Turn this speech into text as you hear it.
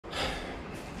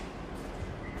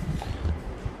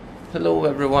Hello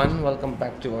everyone, welcome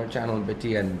back to our channel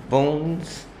Betty&Bones.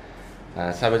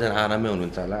 सबैजना आरामै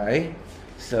हुनुहुन्छ होला है.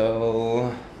 So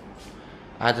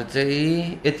आज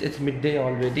चाहिँ it's midday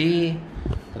already.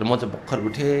 तर म चाहिँ भर्खर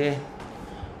उठेँ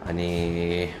अनि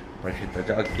प्रसिद्ध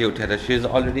चाहिँ अघि उठेर she is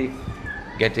already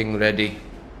getting ready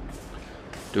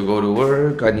to go to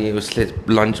work. अनि उसले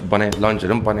लन्चहरु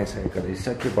पनि बनाइसकेको रहेछ.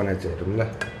 के बनाएछ हेरौँ ल.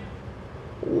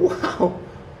 वाउ,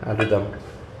 आलुदम.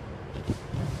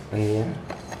 अनि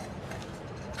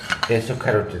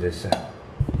सुक्खा रोटी रहेछ.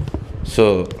 सो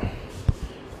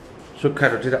सुक्खा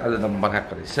रोटी र आलुदम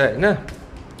बनाएको रहेछ हैन.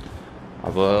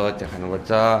 अब त्यो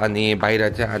खानुपर्छ. अनि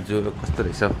बाहिर चाहिँ आज कस्तो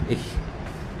रहेछ ए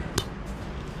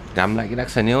घाम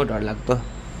लागिरहेको छ नि हौ, डर लाग्दो.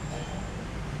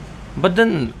 But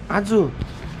then आज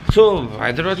so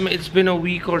Hyderabad it's been a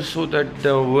week or so that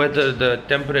the weather, the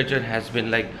temperature has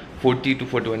been like 40 to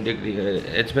 41 degree.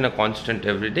 It's been a constant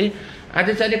every day.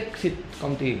 आज चाहिँ अलिक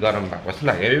कम्ती गरम भएको जस्तो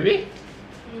लाग्यो बेबी.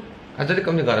 आज अलिक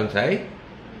कम्ती गरम छ है.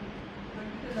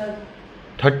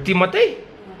 30 मात्रै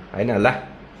हैन होला.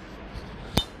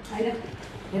 हैन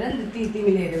हेर नि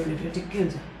तिमीले हेर्यौ भने ठिकै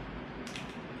हुन्छ.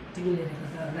 तिमीले हेरेको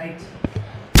त राइट.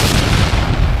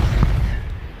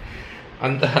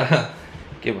 अन्त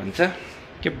के भन्छ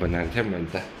के भन्नुहुन्छ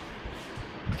भन्छ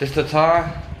त्यस्तो छ.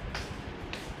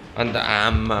 अन्त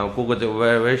आमा कोको चाहिँ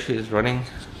where she is running.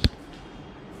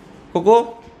 Coca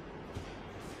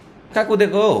कहाँ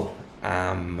कुदेको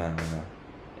आमा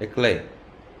एक्लै.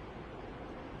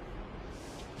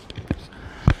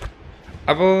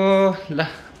 अब ल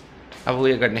अब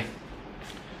उयो गर्ने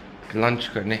लन्च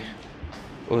गर्ने.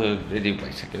 ओ रेडी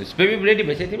भइसक्यो. बेबी रेडी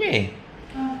भइसक्यो तिमी.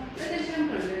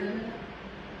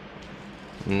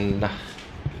 ल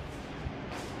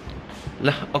ल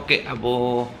ओके. अब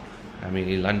हामी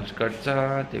लन्च गर्छ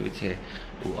त्यसपछि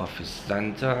ऊ अफिस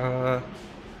जान्छ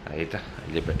है त.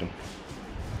 अहिले भेटौँ.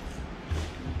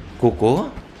 कोको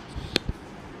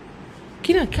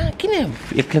किन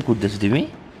एक्लै कुद्दैछ तिमी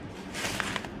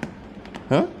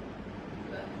ह?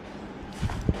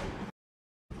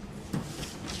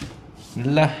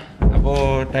 ल अब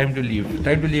टाइम टु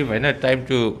लिभ होइन, टाइम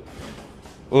टु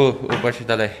ओ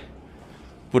वर्षितालाई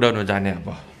पुऱ्याउनु जाने.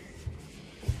 अब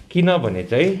किनभने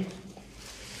चाहिँ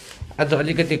आज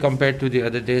अलिकति compare to the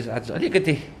other days आज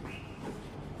अलिकति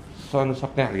सहनु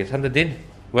सक्ने खालको छ नि त दिन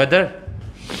वेदर.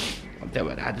 त्यही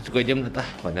भएर आज चाहिँ गइदिउँ न त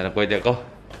भनेर गइदिएको.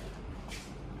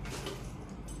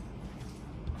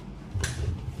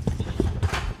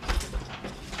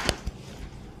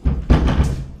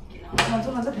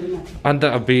 अन्त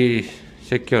अबि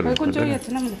सेक्योर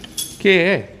के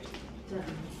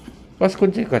बस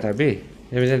कुन चाहिँ कता बे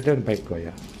त्यो बाइक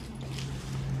गयो.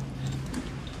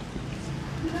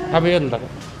 अब यो ल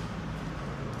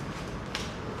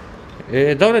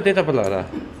ए जाऊ न त्यता पो ल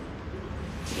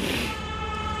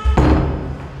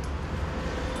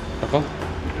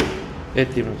ए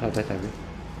तिम्रो सधैँ थाबी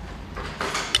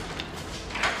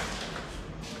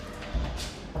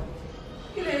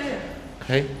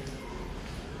खै.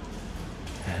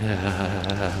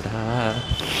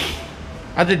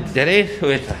 आज धेरै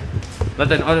उयो छ न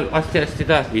त. अस्ति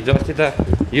त हिजो अस्ति त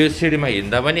यो सिँढीमा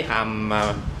हिँड्दा पनि आम्मा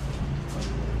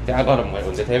त्यहाँ गरम भएको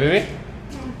हुन्थ्यो थियो बेबी.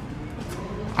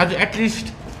 आज एटलिस्ट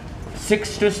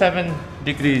 6 to 7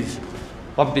 डिग्रिज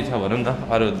कम्ती छ भनौँ न त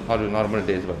अरू नर्मल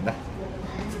डेज भन्दा.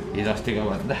 हिजो अस्तिको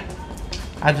भन्दा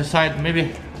आज सायद मेबी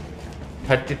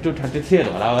 32 33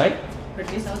 होला है.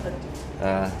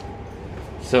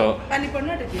 So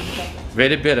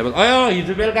very बेरेबल.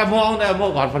 हिजो बेलुका म आउँदा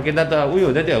म घर फर्किँदा त उयो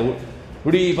हुँदै थियो,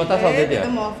 बुढी बतास आउँदै थियो.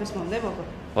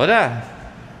 हो र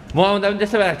म आउँदा पनि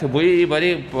त्यस्तो भइरहेको थियो. भुइँभरि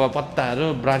पत्ताहरू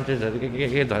ब्रान्चेसहरू के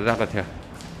झरिरहेको थियो.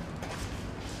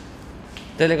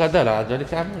 त्यसले गर्दा होला आज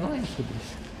अलिक राम्रो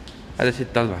आज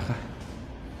शीतल भएको.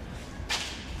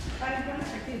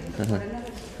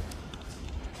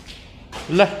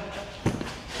 ल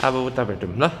अब उता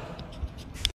भेटौँ ल.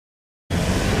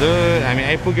 हामी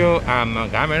आइपुग्यो. आमा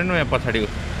घाम हेर्नु यहाँ पछाडि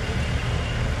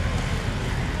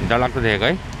डरलाग्दो देखेको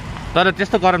है. तर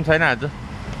त्यस्तो गरम छैन आज,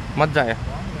 मजा आयो.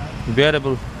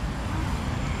 बियरेबल.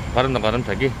 गरम त गरम छ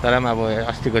कि तर पनि अब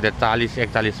अस्तिको त्यो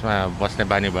 40-41मा बस्ने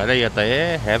बानी भएर यो त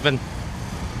ए हेभन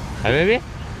है बेबी.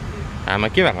 आमा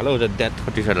के भएको होला उता डेथ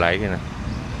टी सर्ट लाग्यो किन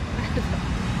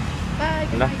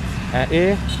ल.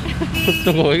 ए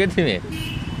कस्तो गयो क्या तिमी.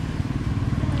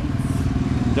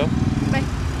 जाऊ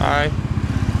बाई.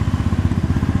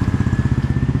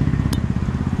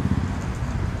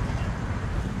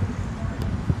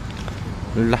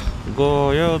 ल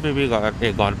गयो बेबी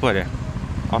घर पो अरे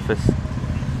अफिस.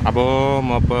 अब म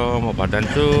घर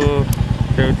जान्छु.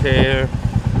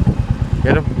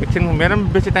 हेरौँ एकछिन मेरो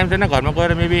पनि बेसी टाइम छैन घरमा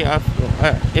गएर मेबी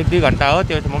 1-2 घन्टा हो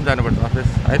त्यो म पनि जानुपर्छ अफिस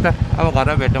है त अब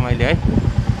घरमा भेटौँ अहिले है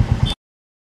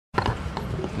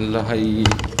ल है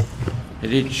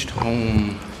रिच्ड होम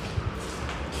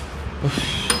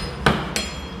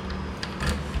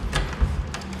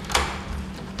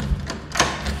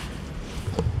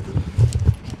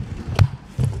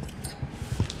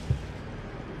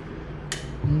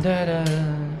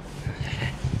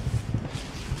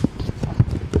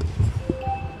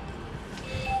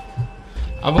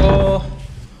अब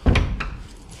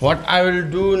what I will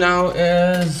do now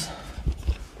is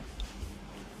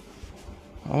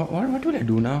what will I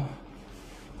do now?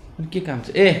 के काम छ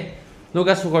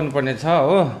लुगा सुकाउनु पर्ने छ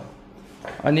हो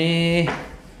अनि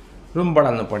रुम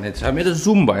बढाल्नु पर्ने छ मेरो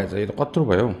जुम भएछ यो त कत्रो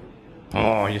भयो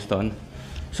यस्तो हो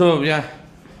सो यहाँ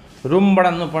रुम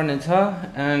बढाल्नु पर्ने छ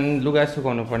एन्ड लुगा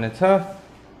सुकाउनु पर्ने छ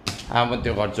अब म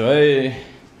त्यो गर्छु है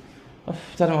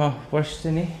तर म फर्स्ट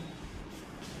चाहिँ नि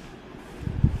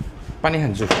पानी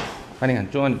खान्छु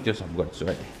अनि त्यो सब गर्छु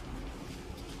है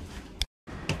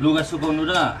लुगा सुकाउनु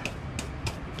र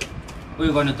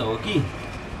उयो गर्नु त हो कि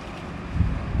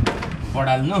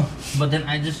बढाल्नु but then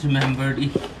I just remembered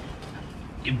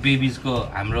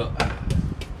हाम्रो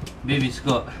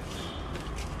बेबिजको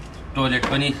टोइलेट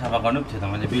पनि सफा गर्नु थियो त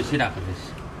मैले बिर्सिरहेको थिएँ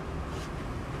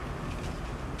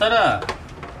तर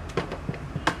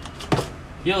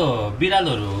यो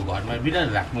बिरालोहरू घरमा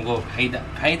बिरालो राख्नुको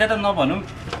फाइदा त नभनौँ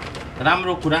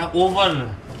राम्रो कुरा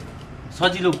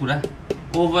सजिलो कुरा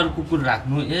ओभर कुकुर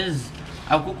राख्नु इज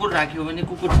अब कुकुर राख्यो भने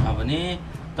कुकुर छ भने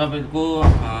तपाईँको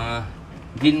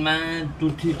दिनमा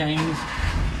 2-3 टाइम्स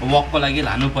वकको लागि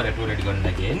लानु पर्यो टोइलेट गर्नु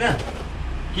लागि होइन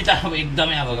कि त अब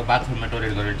एकदमै अब बाथरुममा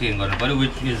टोइलेट गरेर चेन्ज गर्नु पर्यो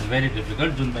विच इज भेरी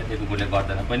डिफिकल्ट जुन पाइले कुकुरले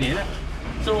गर्दैन पनि होइन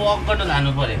सो वक गर्नु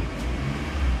लानु पर्यो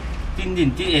 3 दिन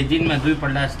दिनमा 2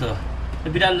 पल्ट जस्तो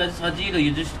बिरालोलाई सजिलो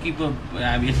यो जस्ट किप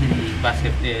अब यसरी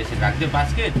बास्केट यसरी राखिदियो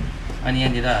बास्केट अनि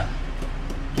यहाँनिर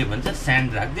के भन्छ स्यान्ड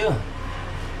राखिदियो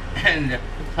एन्ड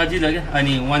सजिलो क्या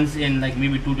अनि once in like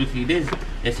maybe 2 to 3 days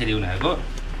यसरी उनीहरूको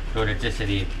टोइलेट चाहिँ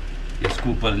यसरी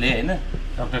स्कुपरले होइन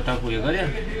टक उयो गर्यो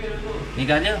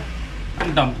निकाल्यो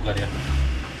अनि डम्प गर्यो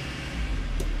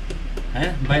है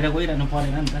बाहिर गइरहनु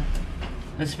परेन नि त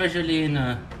specially in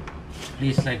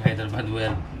place like Hyderabad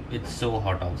where it's so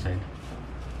hot outside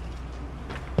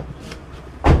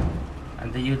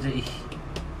अन्त यो चाहिँ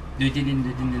 2-3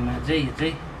 दिनमा चाहिँ यो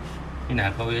चाहिँ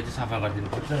यिनीहरूको उयो चाहिँ सफा गरिदिनु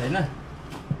पर्छ होइन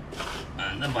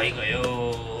अन्त भइगयो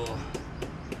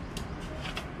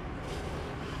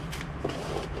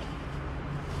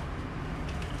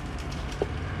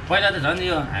पहिला त झन्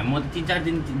यो म 3-4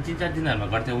 दिनहरूमा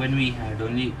गर्थेँ when we had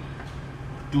only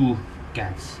 2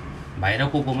 cats भाइ र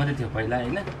कोको मात्रै थियो पहिला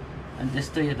होइन अनि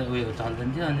त्यस्तो यो त उयो चल्दैन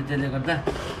थियो अनि त्यसले गर्दा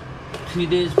 3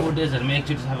 days 4 daysहरूमा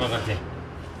एकचोटि सफा गर्थेँ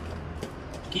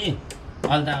कि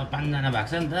अहिले त अब 5 जना भएको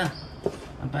छ नि त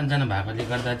 5 जना भएकोले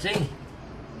गर्दा चाहिँ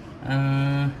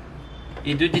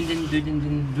 2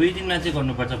 दिनमा चाहिँ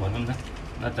गर्नुपर्छ भनौँ न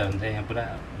नत्र भने त यहाँ पुरा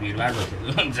भिडभाड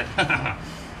भइसकेको हुन्छ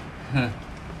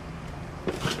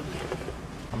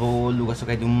अब लुगा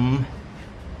सुकाइदिउँ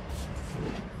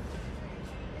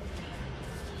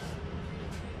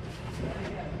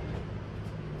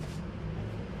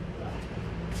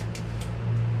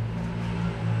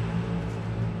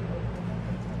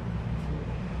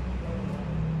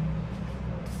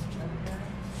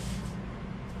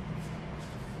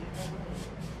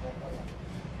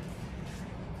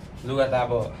लुगा त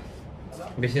अब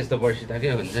विशेष त बर्सिताकै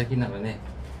हुन्छ किनभने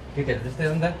केटीहरू जस्तै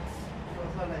हो नि त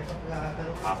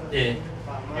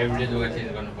एभ्रिडे लुगा चेन्ज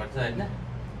गर्नुपर्छ होइन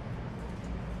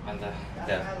अन्त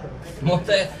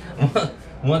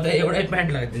म त एउटै प्यान्ट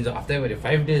लगाइदिन्छु हप्ताभरि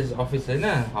 5 days अफिस होइन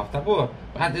हप्ताको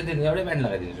 5 दिन एउटै प्यान्ट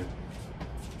लगाइदिन्छु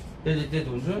त्यो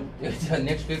धुन्छु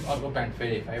नेक्स्ट विक अर्को प्यान्ट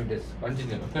फेरि 5 days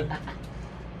कन्टिन्यू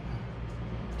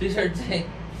टी सर्ट चाहिँ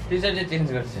चेन्ज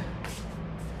गर्छ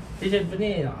टी सर्ट पनि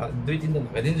 2-3 दिन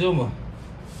लगाइदिन्छु म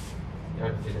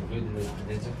एउटा टी सर्ट 2 दिन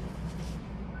लगाइदिन्छु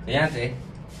यहाँ चाहिँ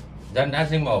झन्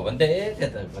दार्जिलिङमा हो भने त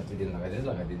त्यता कति दिन लगाइदिन्छु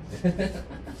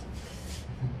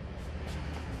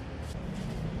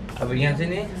अब यहाँ चाहिँ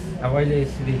नि अब अहिले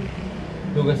यसरी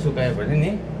लुगा सुकायो भने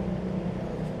नि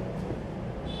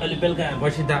अहिले बेलुका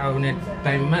बसिँदा आउने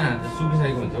टाइममा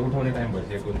सुकिसकेको हुन्छ उठाउने टाइम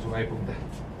भइसकेको हुन्छ आइपुग्दा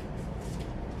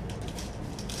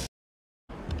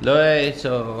ल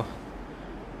सो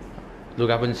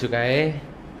लुगा पनि सुकाएँ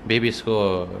बेबिसको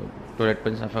टोइलेट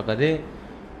पनि सफा गरेँ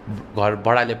घर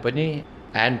बडाले पनि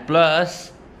एन्ड प्लस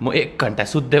म 1 घन्टा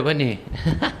सुत्दै पनि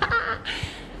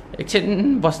एकछिन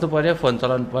बस्नु पऱ्यो फोन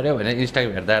चलाउनु पऱ्यो भने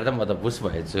इन्स्टाग्राम हेर्दा म त बुस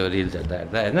भएछु रिल्स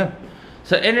हेर्दा होइन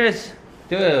सो एनिवेज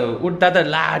त्यो उठ्दा त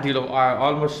ला ढिलो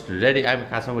अलमोस्ट रेडी आइम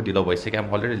खासमा ढिलो भइसक्यो आम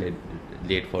अलरेडी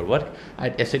लेट फर वर्क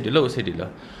यसै ढिलो उसै ढिलो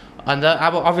अन्त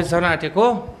अब अफिस जान आँटेको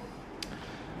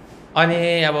अनि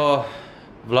अब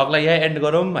भ्लगलाई यहीँ एन्ड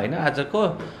गरौँ होइन आजको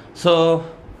सो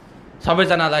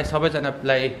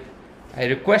सबैजनालाई I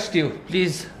request you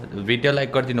please video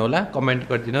like गरिदिनु होला कमेन्ट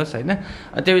गरिदिनुहोस् होइन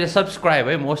त्यो सब्सक्राइब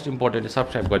है मोस्ट इम्पोर्टेन्ट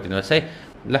सब्सक्राइब गरिदिनुहोस् है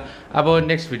ल अब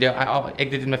नेक्स्ट भिडियो एक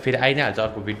दुई दिनमा फेरि आइ नै हाल्छ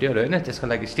अर्को भिडियोहरू होइन त्यसको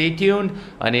लागि स्टे ट्युन्ड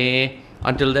अनि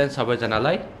अन्टिल देन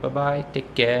सबैजनालाई by bye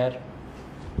take care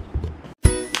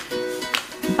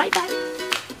by by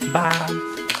by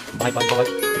by by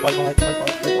by by by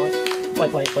by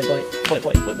by by by by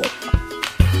by by by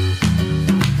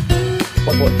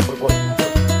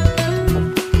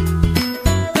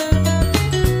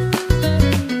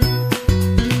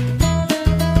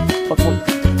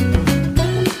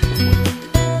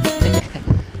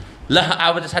ल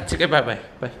अब त साँच्चीकै बाई बाई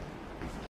बाई